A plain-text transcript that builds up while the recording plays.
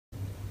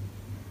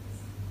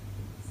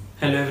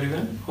Hello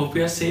everyone, hope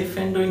you are safe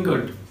and doing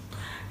good.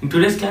 In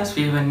today's class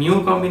we have a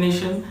new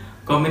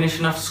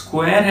combination of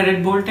square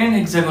headed bolt and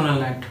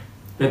hexagonal nut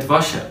with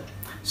washer.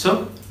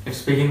 So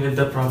let's begin with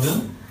the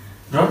problem.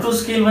 Draw to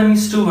scale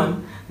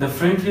 1:1 the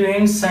front view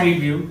and side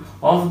view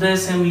of the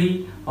assembly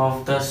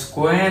of the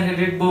square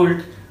headed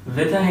bolt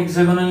with a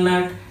hexagonal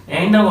nut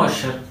and a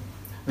washer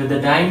with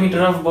the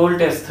diameter of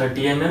bolt as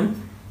 30 mm,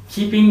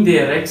 keeping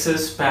their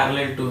axes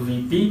parallel to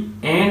VP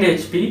and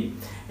HP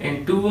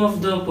and two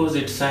of the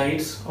opposite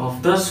sides of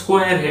the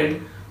square head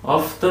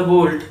of the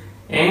bolt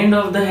and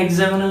of the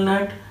hexagonal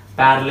nut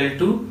parallel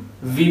to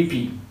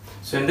VP.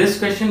 So in this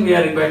question we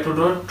are required to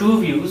draw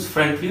two views,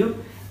 front view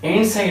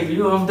and side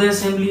view of the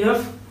assembly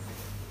of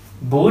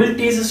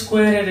bolt is a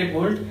square headed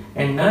bolt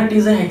and nut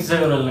is a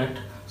hexagonal nut.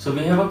 So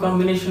we have a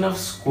combination of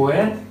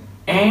square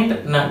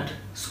and nut,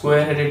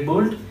 square headed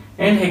bolt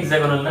and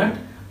hexagonal nut,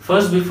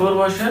 first before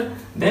washer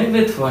then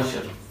with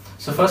washer.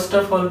 So first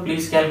of all,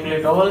 please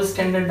calculate all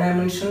standard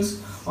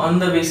dimensions on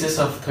the basis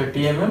of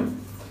 30 mm.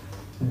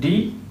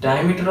 D,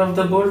 diameter of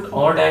the bolt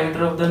or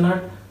diameter of the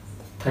nut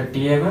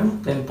 30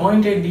 mm, then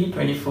 0.8 D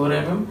 24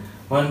 mm,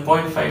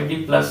 1.5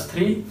 D plus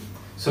 3.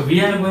 So we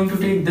are going to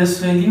take this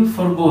value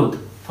for both,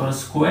 for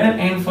square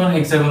and for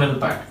hexagonal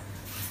part.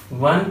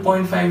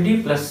 1.5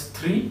 D plus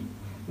 3,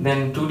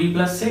 then 2D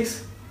plus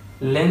 6,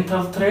 length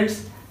of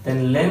threads,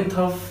 then length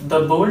of the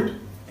bolt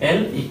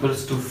L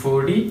equals to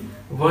 4D,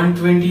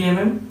 120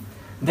 mm.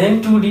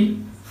 Then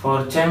 2D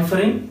for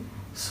chamfering,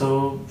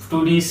 so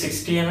 2D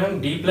 60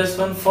 mm, D plus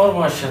 1 for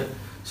washer.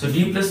 So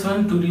D plus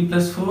 1, 2D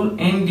plus 4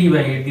 and D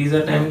by 8, these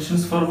are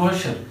dimensions for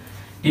washer.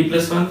 D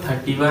plus 1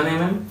 31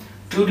 mm,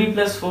 2D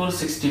plus 4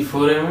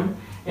 64 mm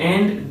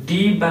and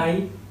D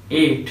by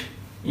 8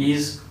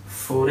 is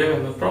 4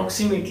 mm,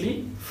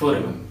 approximately 4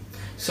 mm.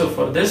 So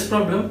for this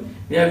problem,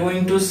 we are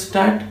going to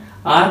start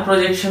our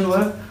projection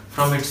work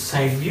from its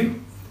side view,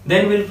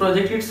 then we will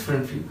project its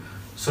front view.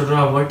 So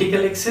draw a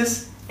vertical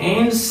axis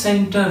and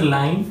center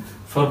line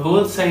for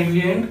both side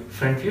view and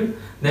front view,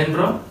 then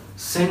draw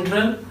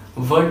central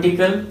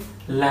vertical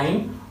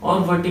line or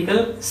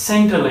vertical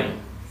center line.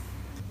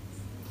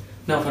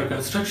 Now for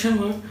construction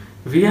work,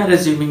 we are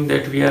assuming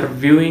that we are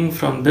viewing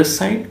from this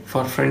side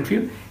for front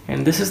view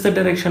and this is the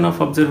direction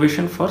of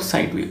observation for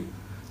side view.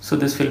 So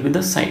this will be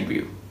the side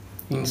view.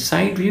 In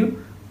side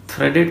view,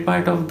 threaded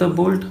part of the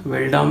bolt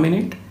will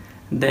dominate,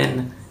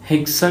 then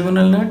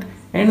hexagonal nut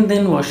and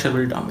then washer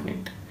will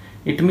dominate.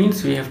 It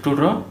means we have to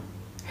draw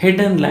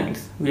hidden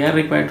lines. We are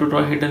required to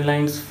draw hidden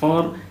lines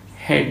for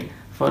head,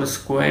 for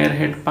square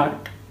head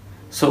part.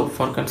 So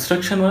for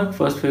construction work,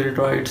 first we will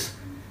draw its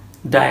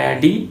dia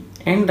D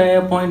and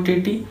dia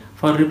 0.8 D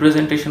for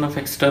representation of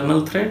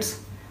external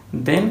threads,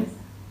 then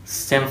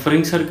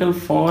chamfering circle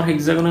for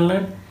hexagonal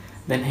nut,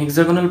 then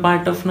hexagonal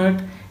part of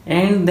nut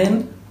and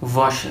then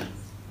washer.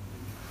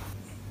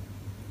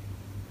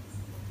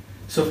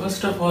 So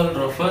first of all,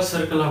 draw first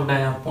circle of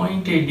dia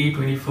 0.8 D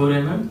 24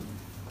 mm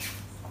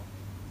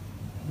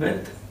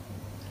with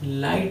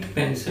light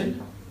pencil,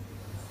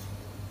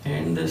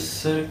 and the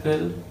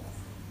circle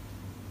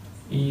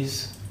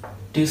is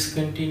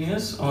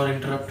discontinuous or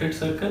interrupted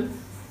circle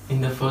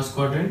in the first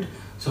quadrant.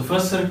 So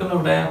first circle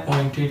of dia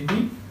 0.8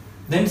 D,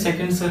 then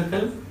second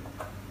circle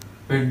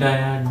with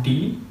dia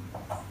D,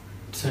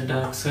 it's a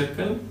dark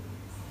circle.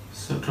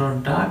 So draw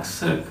dark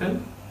circle,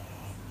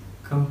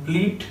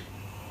 complete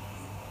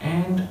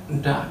and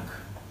dark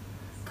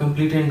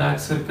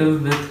circle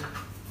with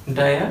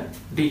dia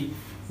D.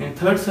 And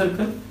third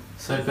circle,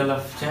 circle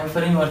of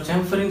chamfering or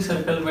chamfering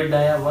circle with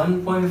dia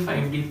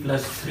 1.5 D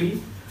plus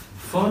 3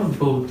 for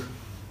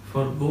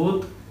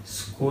both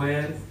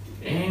square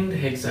and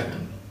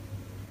hexagon.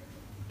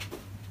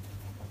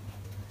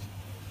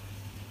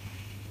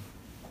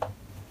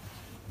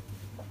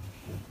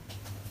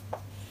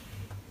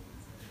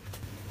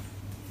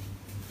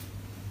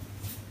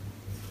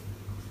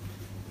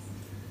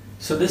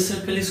 So this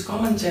circle is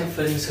common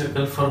chamfering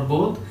circle for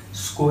both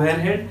square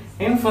head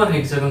and for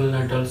hexagonal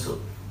nut also.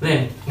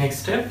 Then next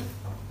step,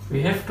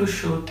 we have to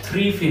show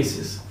three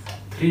faces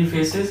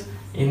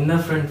in the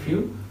front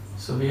view.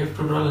 So we have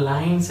to draw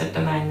lines at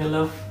an angle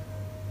of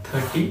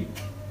 30.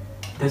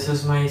 This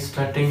is my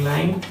starting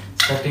line.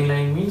 Starting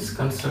line means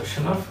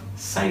construction of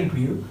side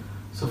view.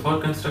 So for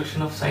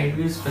construction of side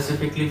view,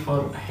 specifically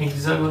for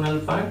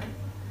hexagonal part,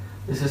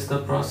 this is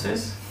the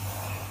process.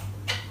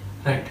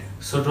 Right.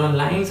 So draw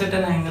lines at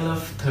an angle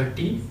of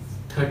 30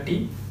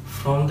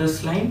 from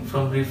this line,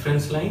 from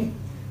reference line,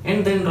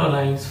 and then draw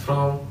lines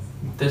from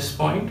this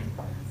point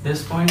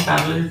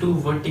parallel to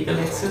vertical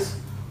axis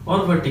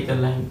or vertical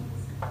line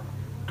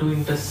to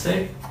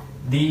intersect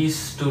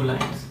these two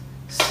lines.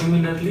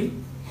 Similarly,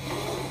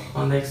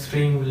 on the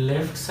extreme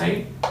left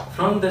side,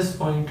 from this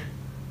point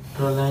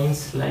draw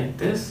lines like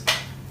this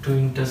to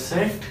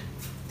intersect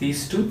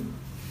these two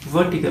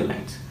vertical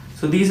lines.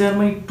 So these are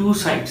my two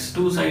sides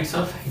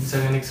of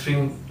hexagon,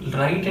 extreme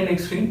right and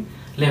extreme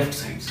left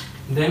sides.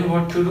 Then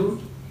what to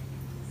do?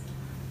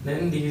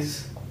 Then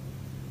these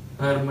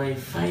are my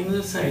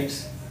final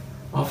sides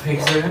of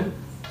hexagon.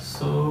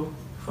 So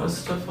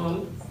first of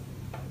all,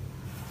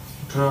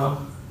 draw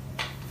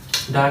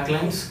dark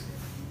lines.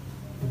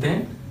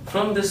 Then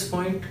from this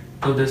point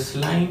to this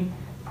line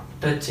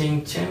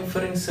touching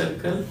chamfering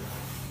circle,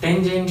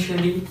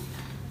 tangentially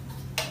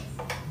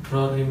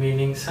draw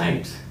remaining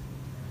sides.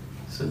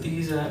 So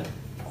these are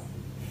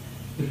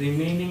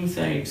remaining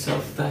sides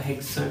of the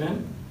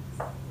hexagon,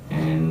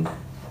 and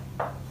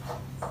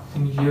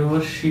in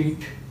your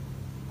sheet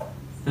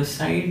the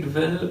side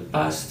will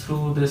pass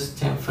through this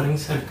chamfering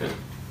circle.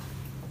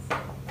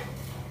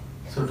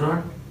 So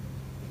draw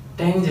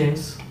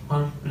tangents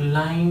or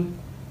line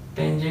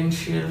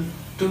tangential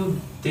to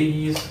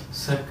these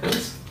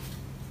circles,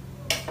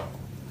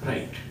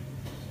 right,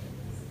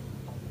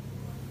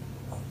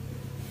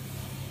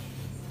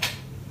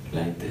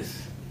 like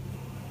this.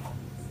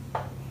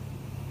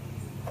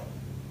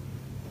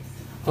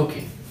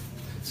 Okay,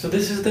 so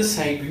this is the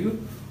side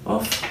view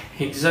of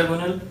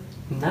hexagonal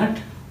nut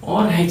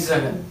or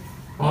hexagon,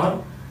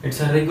 or it's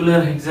a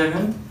regular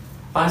hexagon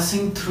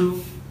passing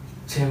through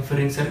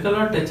chamfering circle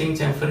or touching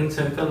chamfering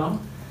circle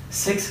on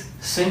 6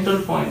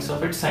 central points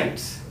of its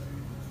sides.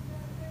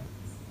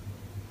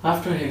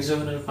 After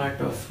hexagonal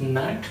part of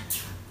nut,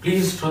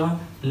 please draw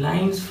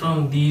lines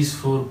from these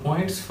 4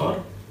 points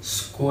for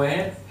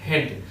square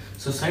head.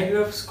 So side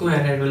view of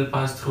square head will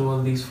pass through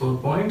all these 4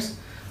 points.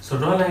 So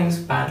draw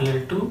lines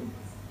parallel to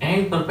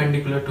and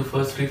perpendicular to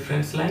first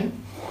reference line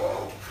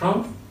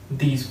from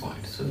these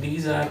points. So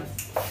these are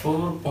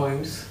 4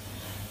 points.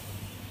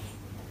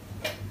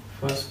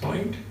 First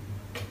point,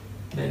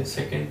 then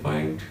second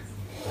point,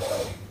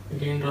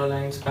 again draw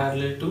lines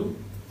parallel to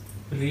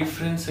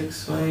reference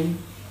XY,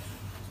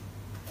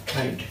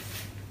 right,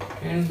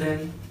 and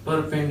then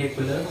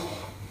perpendicular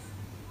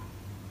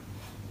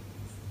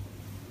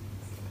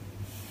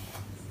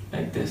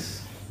like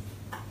this.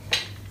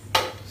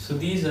 So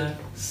these are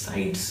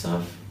sides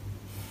of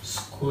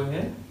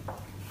square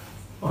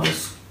or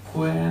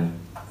square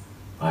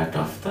part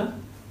of the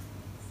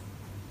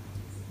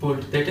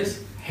bolt, that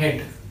is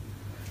head.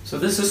 So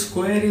this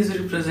square is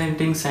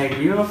representing side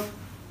view of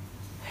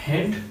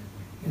head,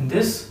 and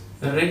this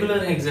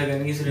regular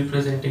hexagon is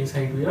representing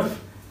side view of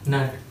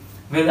nut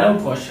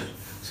without washer.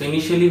 So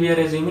initially we are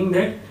assuming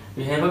that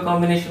we have a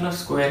combination of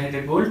square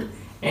headed bolt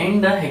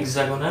and a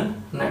hexagonal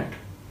nut.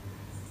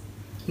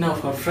 Now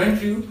for front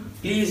view,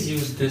 please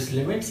use these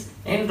limits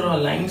and draw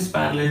lines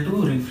parallel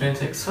to reference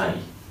XY.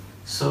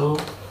 So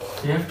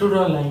we have to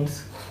draw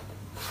lines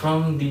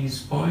from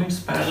these points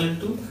parallel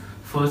to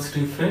first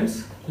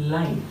reference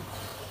line.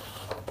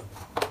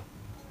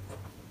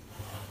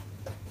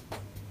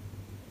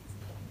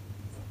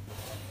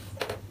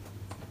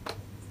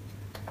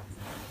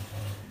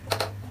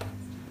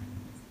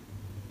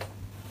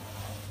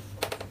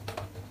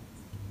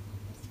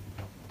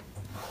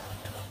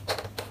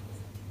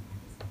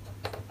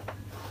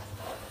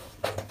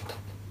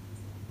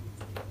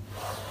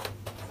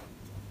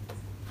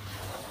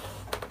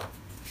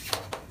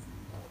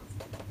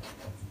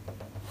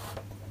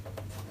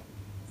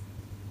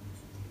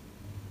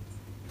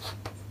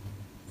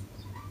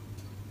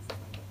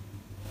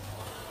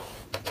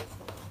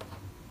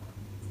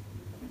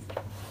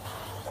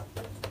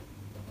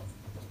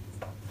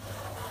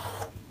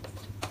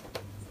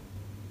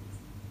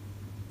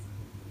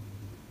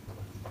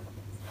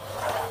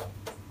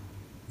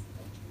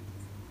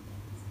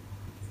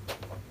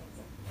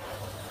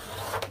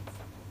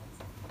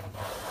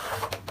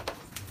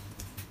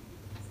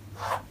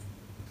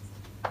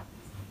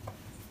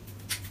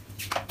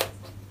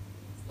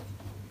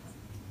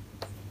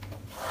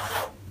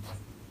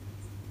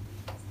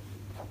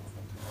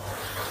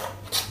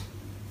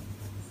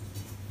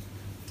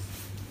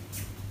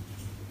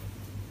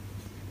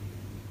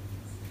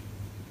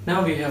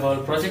 Now we have our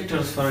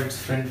projectors for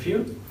its front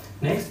view.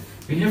 Next,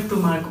 we have to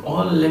mark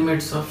all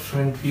limits of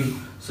front view.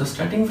 So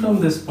starting from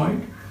this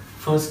point,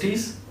 first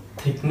is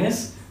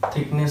thickness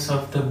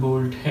of the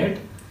bolt head.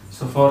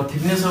 So for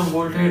thickness of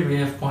bolt head, we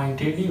have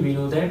 0.8D. We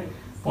know that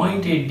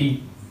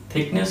 0.8D,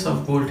 thickness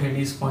of bolt head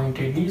is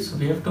 0.8D. So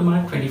we have to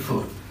mark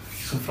 24.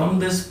 So from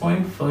this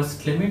point,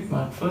 first limit,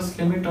 mark first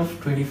limit of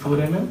 24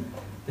 mm.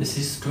 This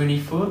is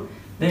 24.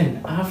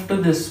 Then after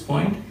this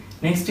point,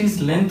 next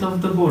is length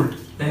of the bolt.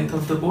 Length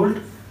of the bolt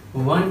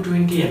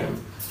 120 mm.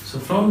 So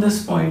from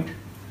this point,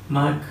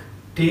 mark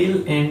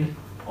tail end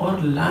or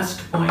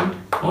last point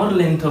or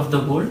length of the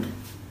bolt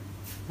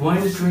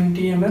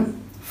 120 mm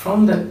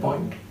from that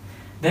point.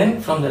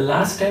 Then from the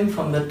last end,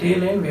 from the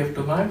tail end, we have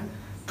to mark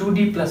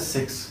 2D plus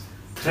 6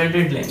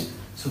 threaded length.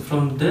 So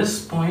from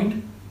this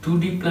point,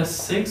 2D plus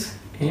 6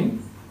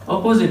 in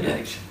opposite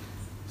direction.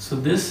 So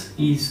this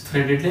is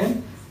threaded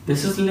length,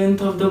 this is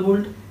length of the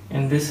bolt,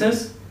 and this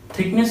is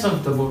thickness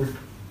of the bolt.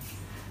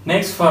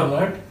 Next for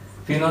nut,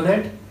 we know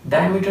that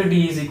diameter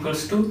D is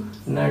equals to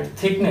nut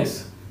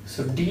thickness.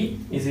 So D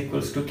is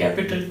equals to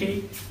capital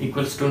T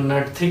equals to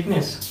nut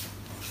thickness.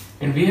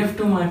 And we have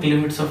to mark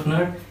limits of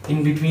nut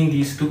in between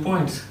these 2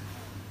 points.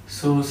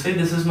 So say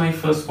this is my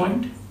first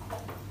point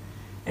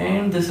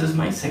and this is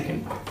my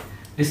second point.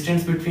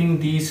 Distance between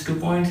these 2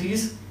 points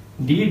is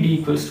D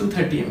equals to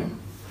 30 mm.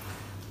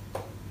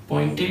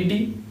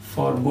 0.8D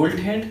for bolt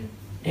head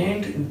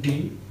and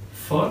D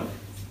for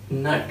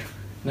nut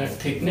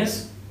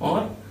thickness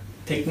or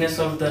thickness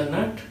of the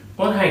nut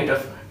or height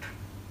of nut.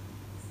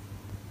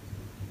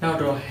 Now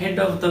draw head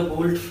of the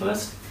bolt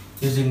first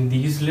using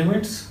these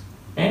limits,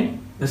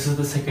 and this is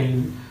the second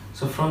limit.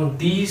 So from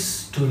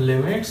these two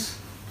limits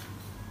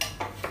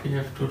we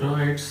have to draw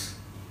its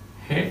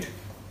head,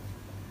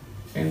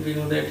 and we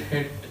know that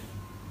head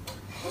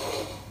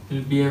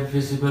will be a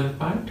visible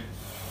part,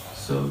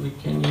 so we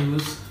can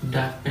use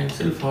dark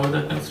pencil for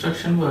the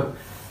construction work.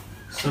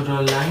 So draw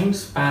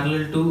lines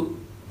parallel to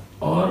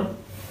or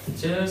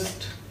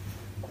just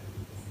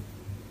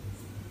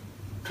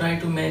try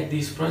to match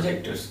these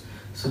projectors.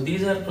 So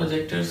these are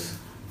projectors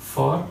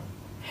for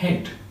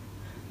head.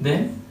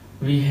 Then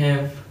we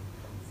have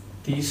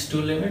these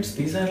two limits.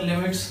 These are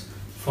limits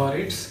for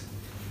its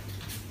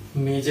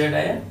major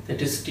dia,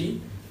 that is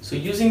T. So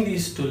using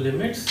these two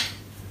limits,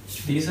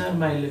 these are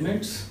my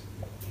limits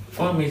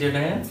for major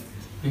dia.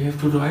 We have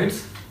to draw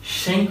its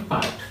shank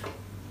part.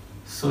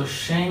 So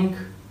shank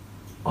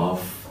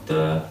of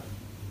the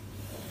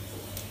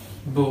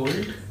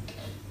bolt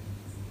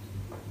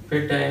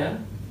with dia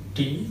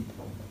T.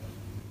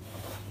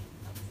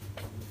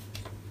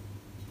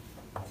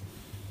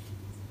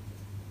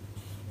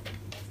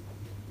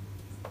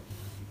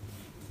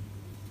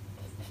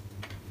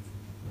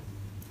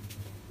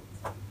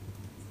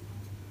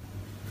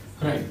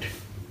 Right,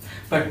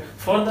 but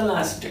for the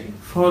last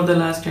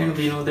end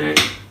we know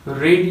that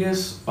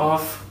radius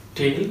of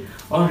tail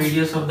or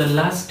radius of the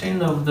last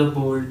end of the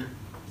bolt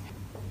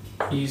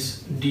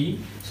is D.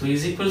 So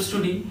is equals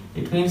to D.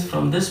 It means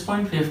from this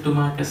point we have to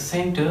mark a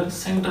center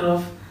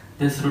of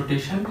this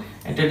rotation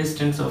at a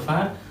distance of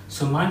R.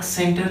 So mark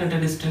center at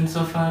a distance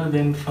of R.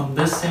 Then from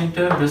this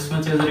center, this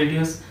much as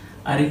radius,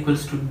 R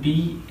equals to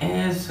D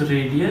as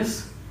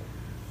radius.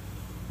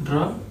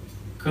 Draw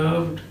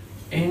curved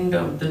end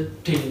of the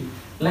tail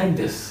like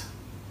this.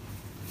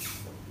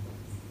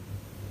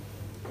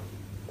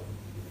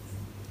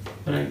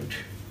 Right,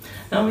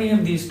 now we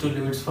have these two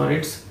limits for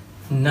its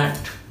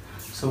nut.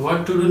 So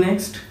what to do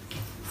next?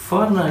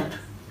 For nut,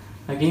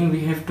 again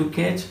we have to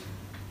catch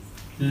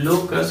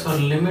locus or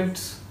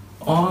limits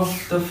of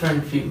the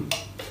front view.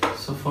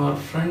 So for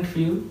front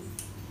view,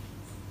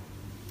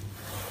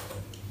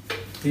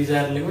 these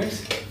are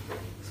limits.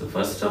 So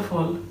first of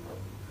all,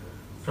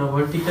 draw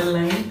vertical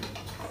line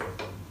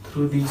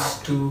through these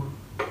two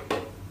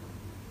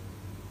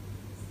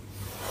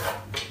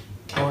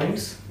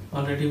points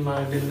already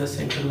marked in the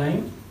center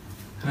line.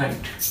 Right.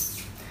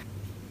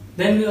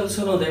 Then we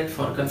also know that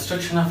for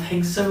construction of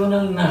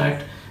hexagonal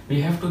nut,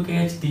 we have to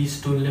catch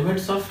these two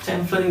limits of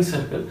chamfering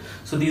circle.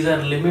 So these are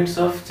limits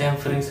of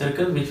chamfering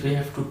circle which we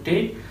have to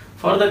take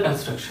for the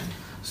construction.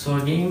 So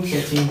again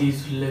catching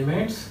these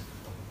limits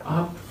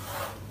up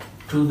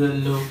to the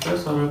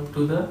locus or up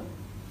to the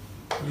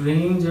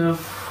range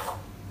of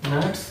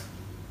nuts.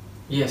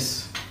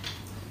 Yes.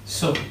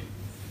 So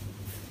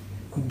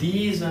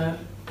these are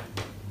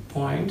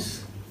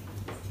points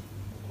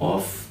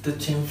of the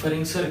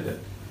chamfering circle.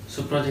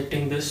 So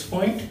projecting this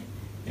point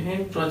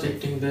and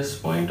projecting this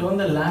point on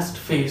the last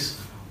face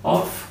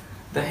of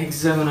the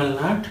hexagonal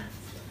nut.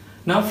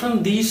 Now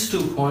from these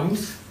 2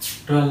 points,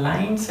 draw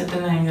lines at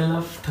an angle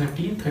of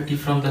 30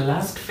 from the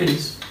last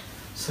face.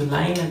 So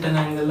line at an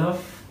angle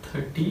of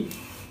 30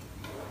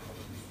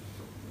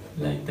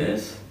 like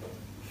this,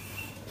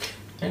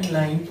 and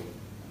line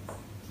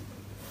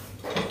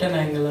at an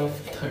angle of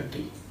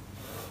 30.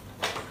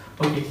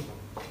 Okay,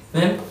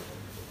 then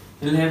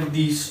we'll have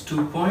these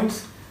 2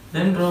 points.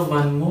 Then draw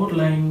one more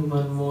line,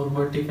 one more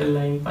vertical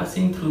line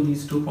passing through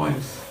these 2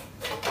 points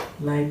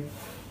like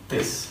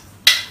this.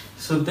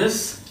 So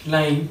this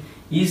line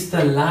is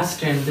the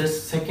last end,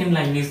 this second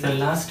line is the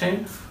last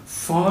end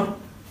for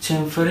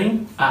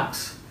chamfering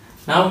arcs.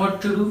 Now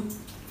what to do?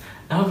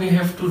 Now we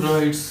have to draw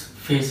its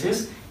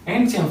faces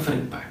and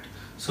chamfering part.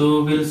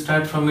 So we'll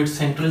start from its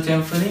central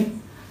chamfering.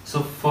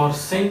 So for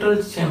central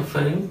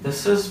chamfering,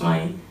 this is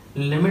my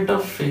limit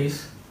of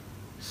face.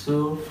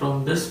 So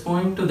from this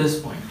point to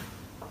this point,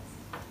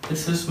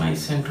 this is my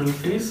central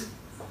face.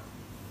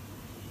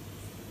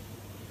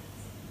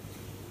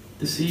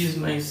 This is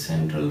my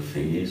central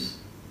face.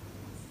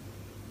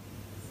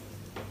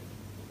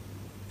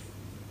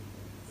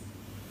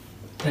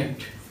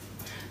 Right.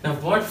 Now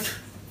what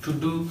to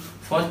do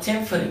for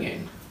chamfering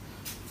end?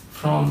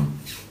 From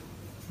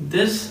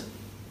this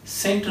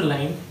center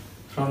line,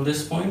 from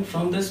this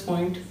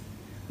point,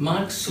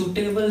 mark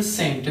suitable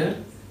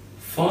center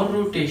for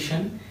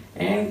rotation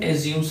and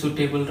assume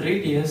suitable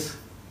radius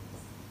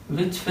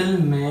which will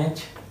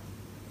match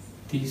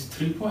these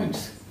 3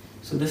 points.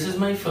 So this is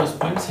my first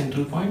point,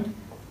 central point,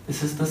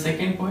 this is the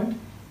second point,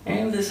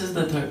 and this is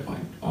the third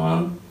point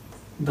on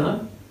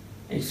the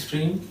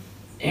extreme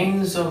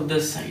ends of the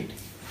side.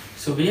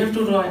 So we have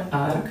to draw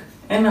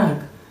an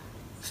arc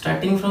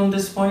starting from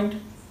this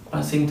point,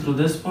 passing through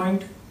this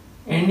point,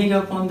 ending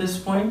up on this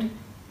point,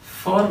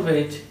 for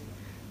which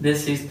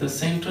this is the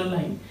central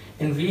line,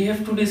 and we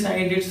have to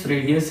decide its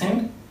radius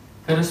and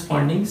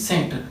corresponding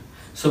center.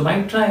 So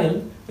by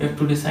trial we have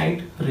to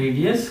decide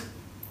radius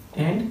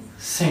and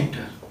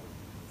center,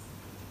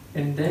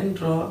 and then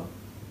draw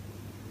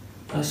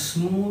a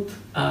smooth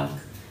arc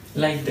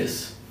like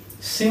this.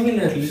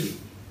 Similarly,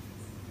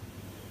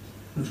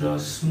 draw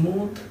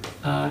smooth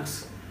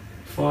arcs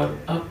for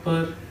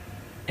upper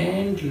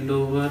and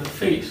lower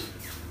face,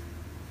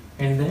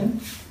 and then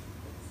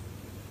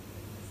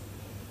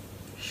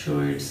show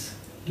its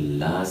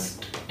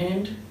last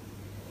end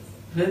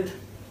with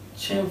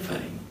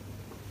chamfering,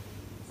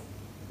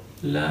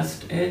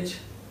 last edge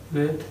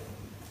with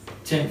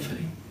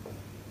chamfering,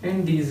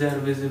 and these are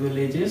visible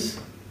edges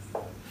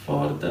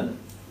for the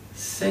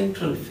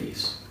central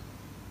face.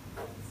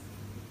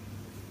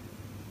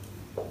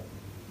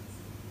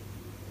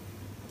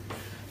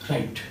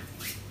 Right.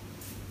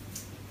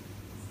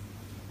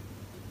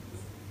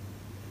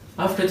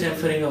 After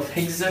chamfering of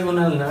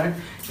hexagonal nut,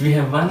 we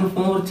have one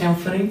more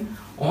chamfering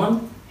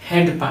on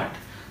head part.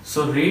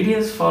 So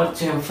radius for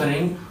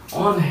chamfering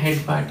on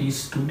head part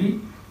is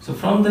 2d. So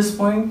from this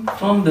point,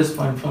 from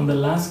the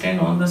last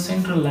end on the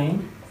central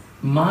line,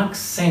 mark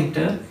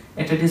center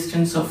at a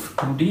distance of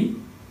 2d.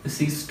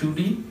 This is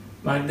 2d.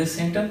 Mark the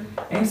center,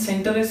 and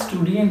center is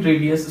 2d and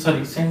radius,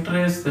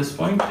 center is this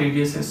point,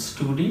 radius is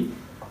 2d.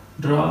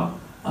 Draw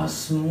a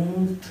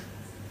smooth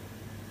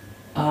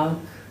arc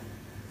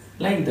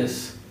like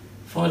this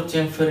for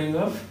chamfering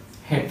of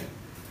head.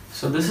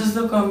 So this is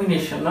the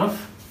combination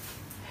of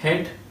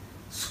head,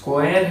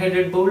 square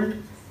headed bolt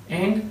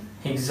and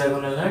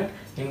hexagonal nut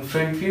in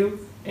front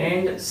view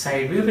and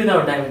side view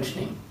without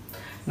dimensioning.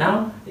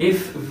 Now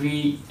if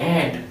we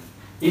add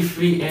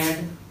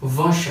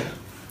washer,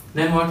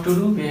 then what to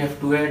do? We have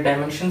to add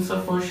dimensions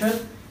of washer: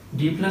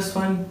 d plus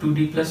 1,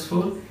 2d plus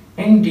 4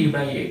 and d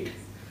by 8.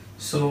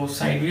 So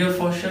side view of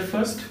washer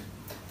first.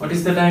 What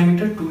is the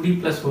diameter?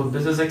 2d plus 4.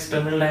 This is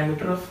external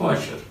diameter of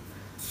washer.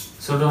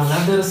 So draw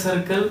another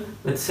circle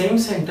with same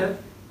center,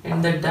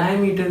 and the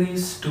diameter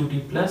is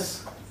 2d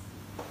plus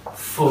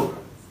 4.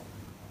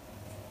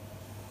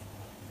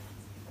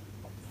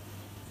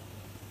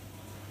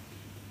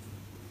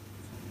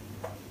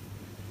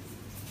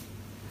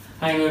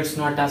 I know it's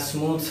not a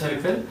smooth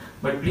circle,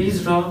 but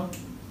please draw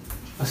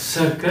a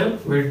circle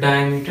with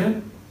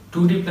diameter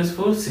 2d plus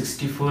 4,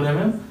 64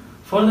 mm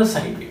for the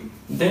side view.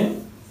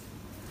 Then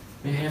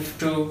we have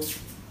to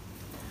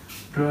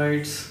draw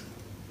its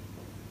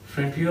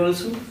front view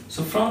also.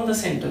 So from the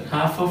center,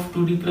 half of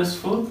 2d plus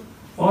 4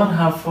 or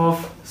half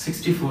of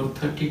 64,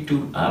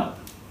 32 up,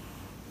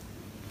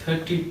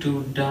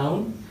 32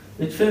 down,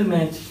 which will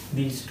match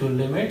these two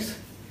limits.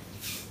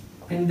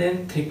 And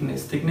then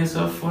thickness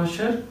of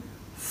washer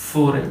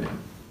 4 mm.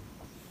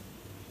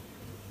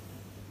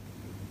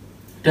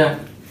 Done.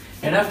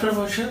 And after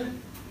washer,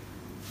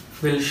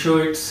 we'll show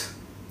its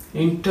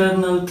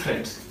internal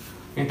threads.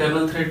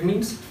 Internal thread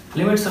means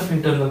limits of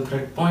internal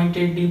thread,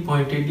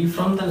 0.8d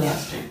from the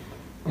last end.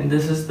 And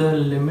this is the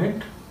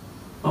limit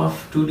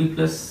of 2d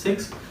plus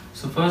 6.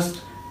 So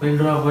first we'll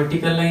draw a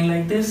vertical line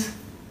like this,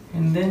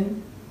 and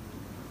then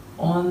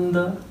on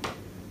the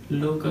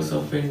locus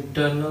of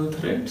internal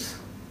threads,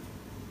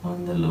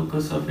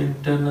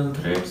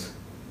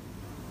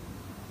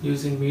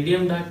 using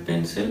medium dark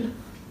pencil,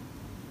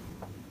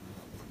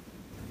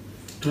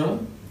 draw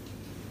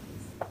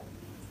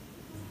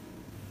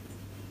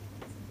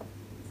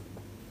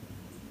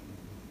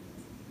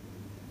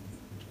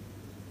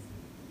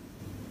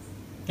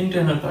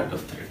internal part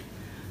of thread.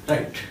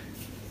 Right.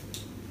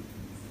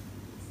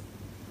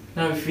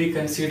 Now if we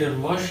consider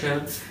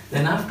washer,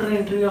 then after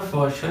entry of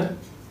washer,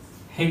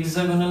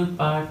 hexagonal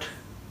part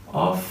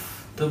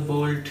of the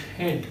bolt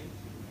head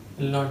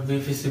will not be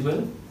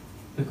visible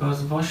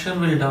because washer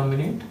will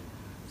dominate.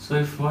 So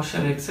if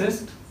washer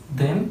exists,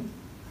 then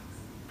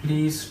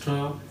please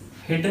draw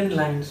hidden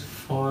lines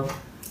for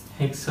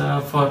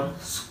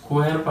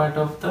square part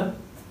of the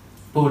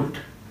bolt.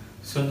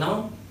 So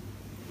now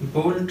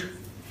bolt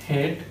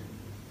head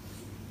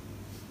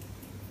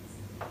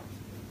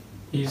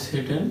is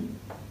hidden,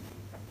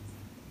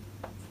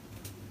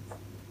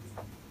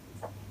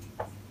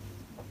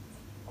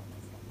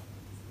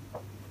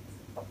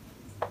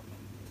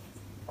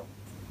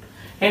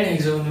 and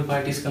hexagonal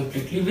part is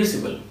completely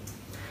visible.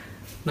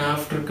 Now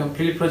after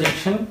complete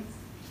projection,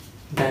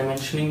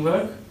 dimensioning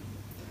work.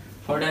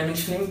 For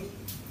dimensioning,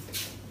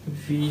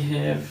 we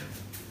have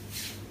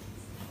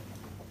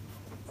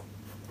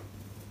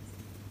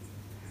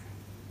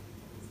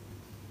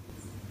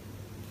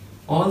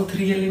all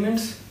three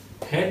elements: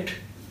 head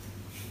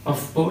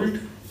of bolt,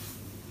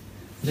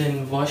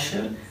 then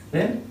washer,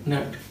 then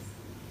nut.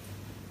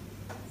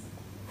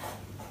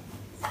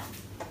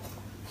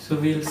 So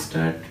we'll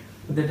start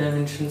with the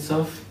dimensions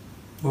of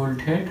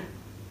bolt head.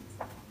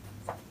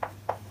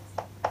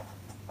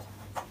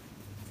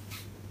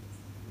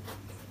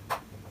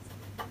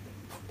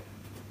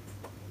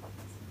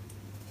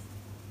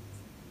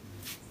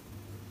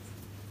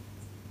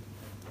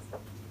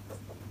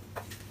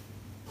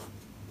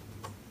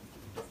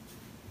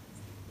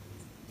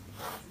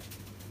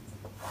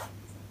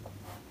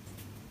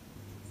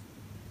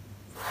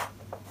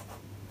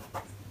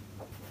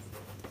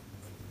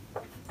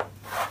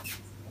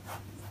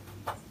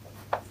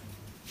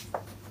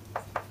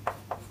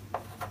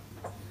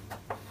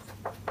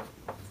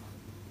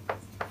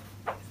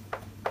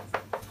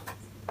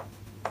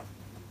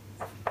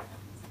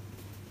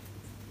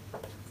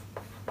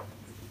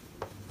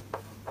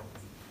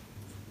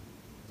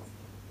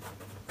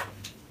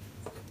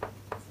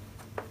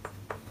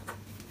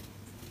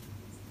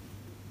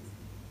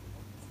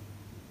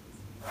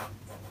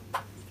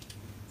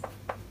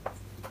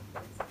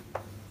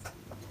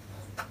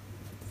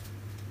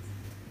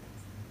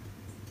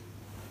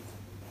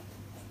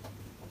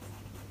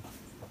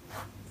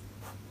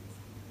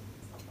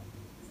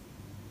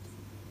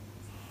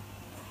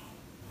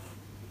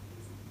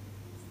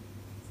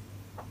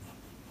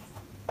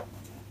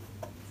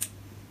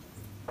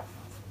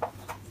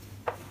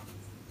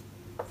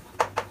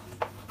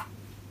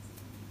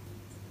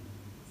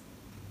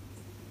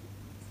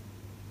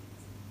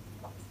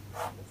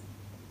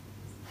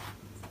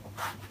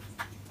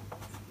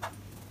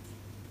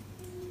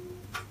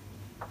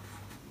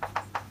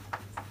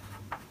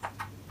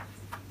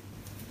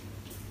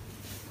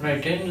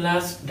 Right, and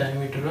last,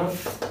 diameter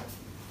of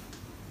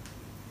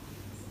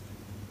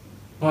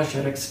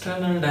washer,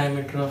 external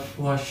diameter of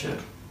washer.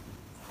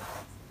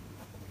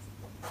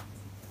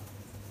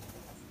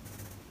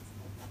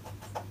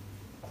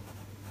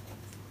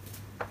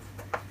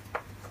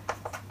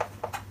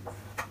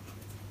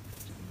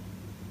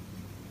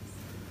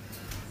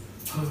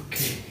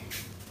 Okay.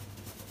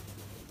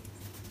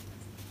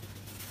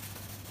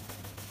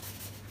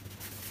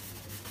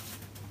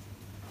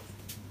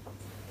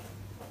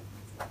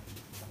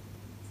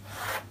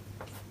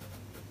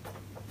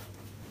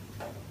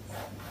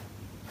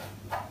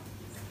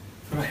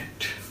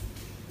 Right.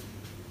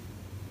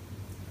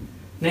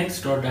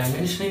 Next, draw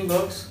dimensioning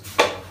box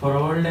for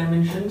all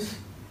dimensions.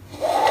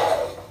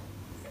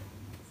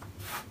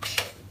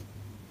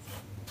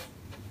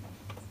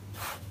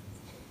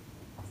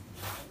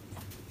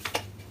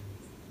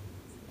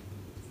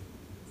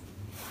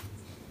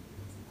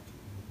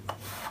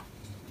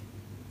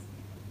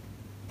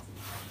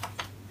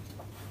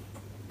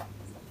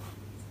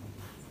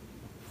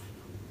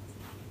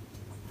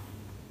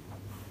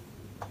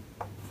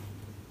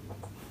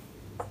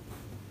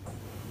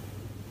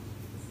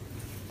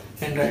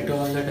 And write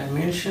all the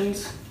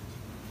dimensions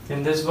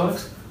in this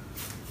box.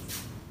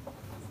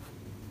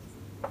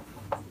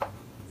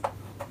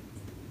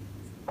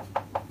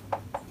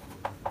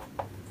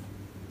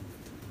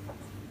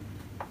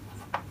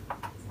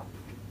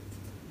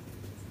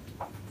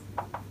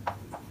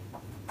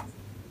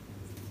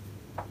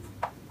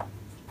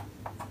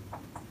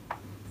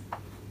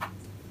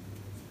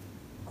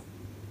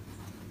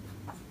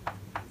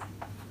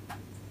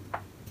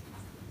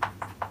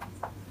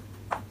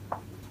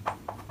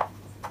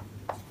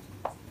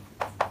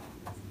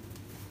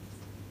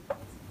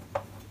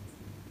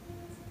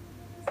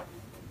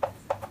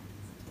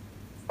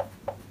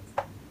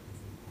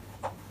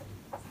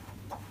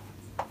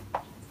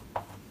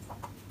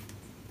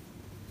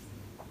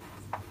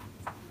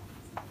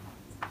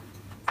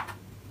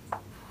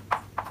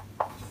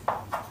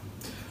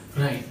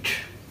 Right.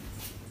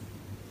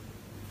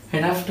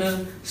 And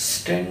after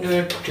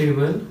standard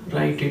table,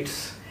 write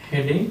its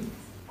heading.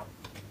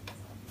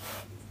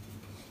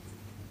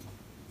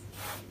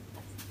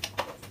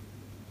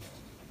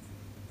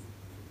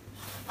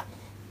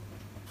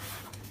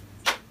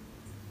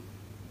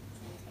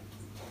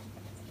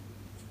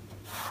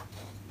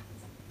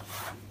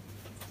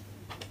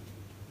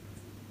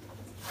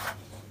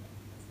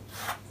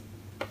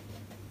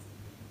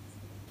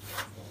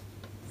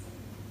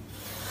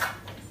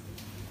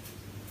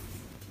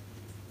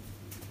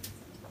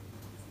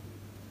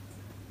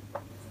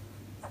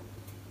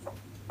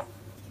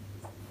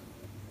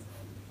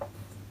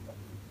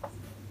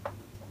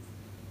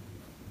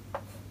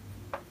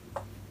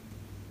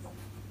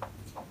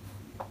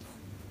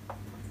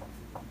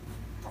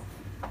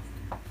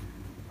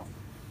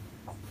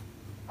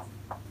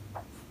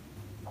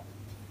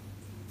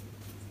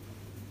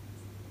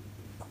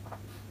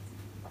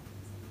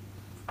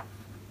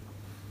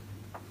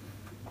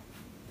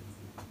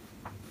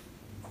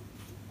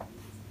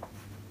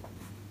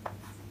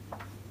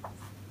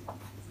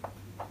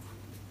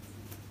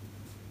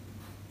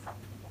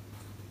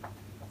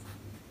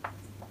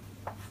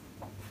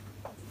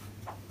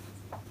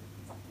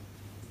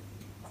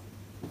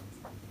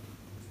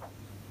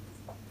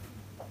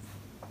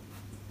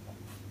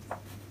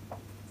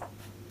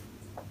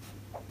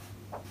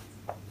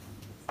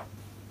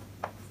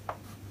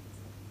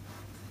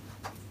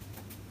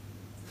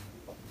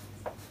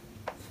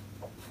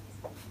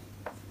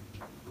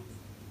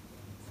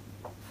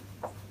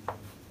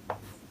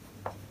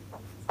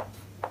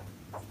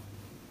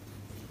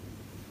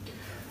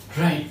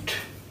 Right.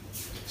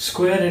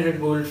 Square-headed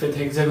bolt with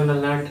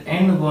hexagonal nut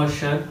and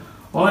washer,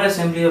 or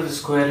assembly of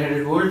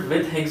square-headed bolt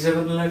with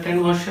hexagonal nut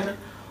and washer,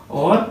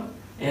 or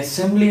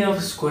assembly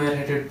of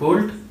square-headed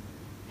bolt,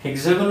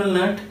 hexagonal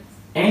nut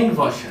and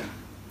washer.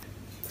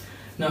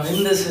 Now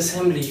in this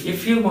assembly,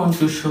 if you want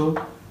to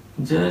show,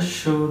 just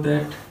show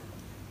that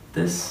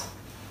this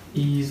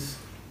is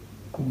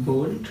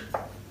bolt,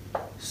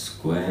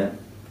 square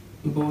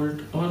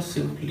bolt, or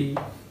simply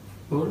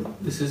bolt.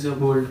 This is your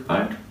bolt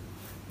part.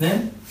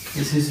 Then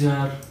this is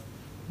your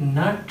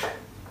nut.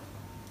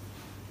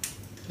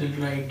 We'll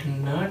write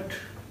nut,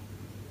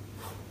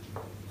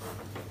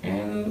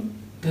 and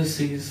this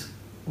is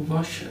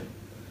washer.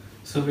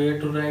 So where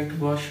to write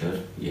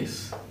washer?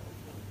 Yes,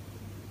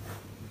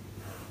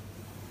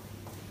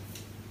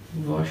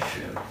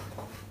 washer.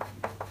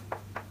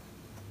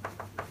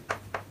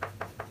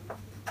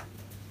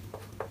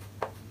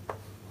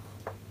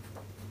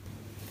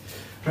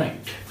 Right.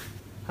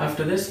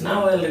 After this,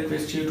 now I'll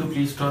request you to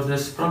please draw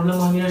this problem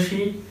on your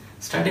sheet,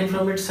 starting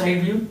from its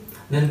side view,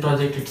 then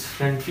project its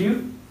front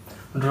view.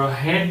 Draw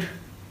head,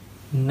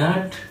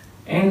 nut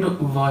and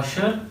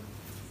washer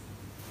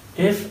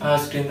if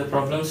asked in the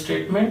problem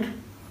statement.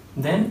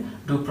 Then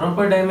do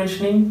proper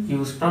dimensioning,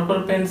 use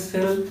proper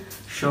pencil,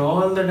 show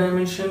all the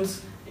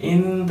dimensions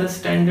in the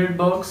standard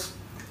box,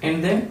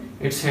 and then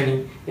its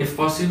heading. If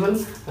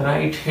possible,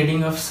 write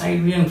heading of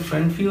side view and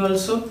front view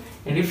also,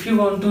 and if you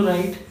want to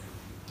write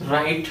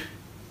write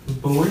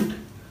bolt,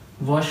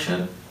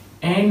 washer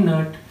and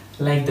nut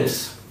like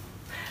this.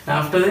 Now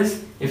after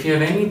this, if you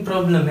have any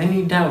problem,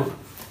 any doubt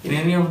in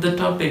any of the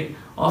topic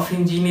of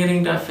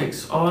engineering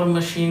graphics or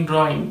machine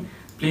drawing,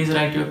 please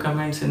write your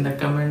comments in the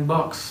comment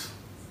box.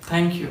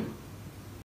 Thank you.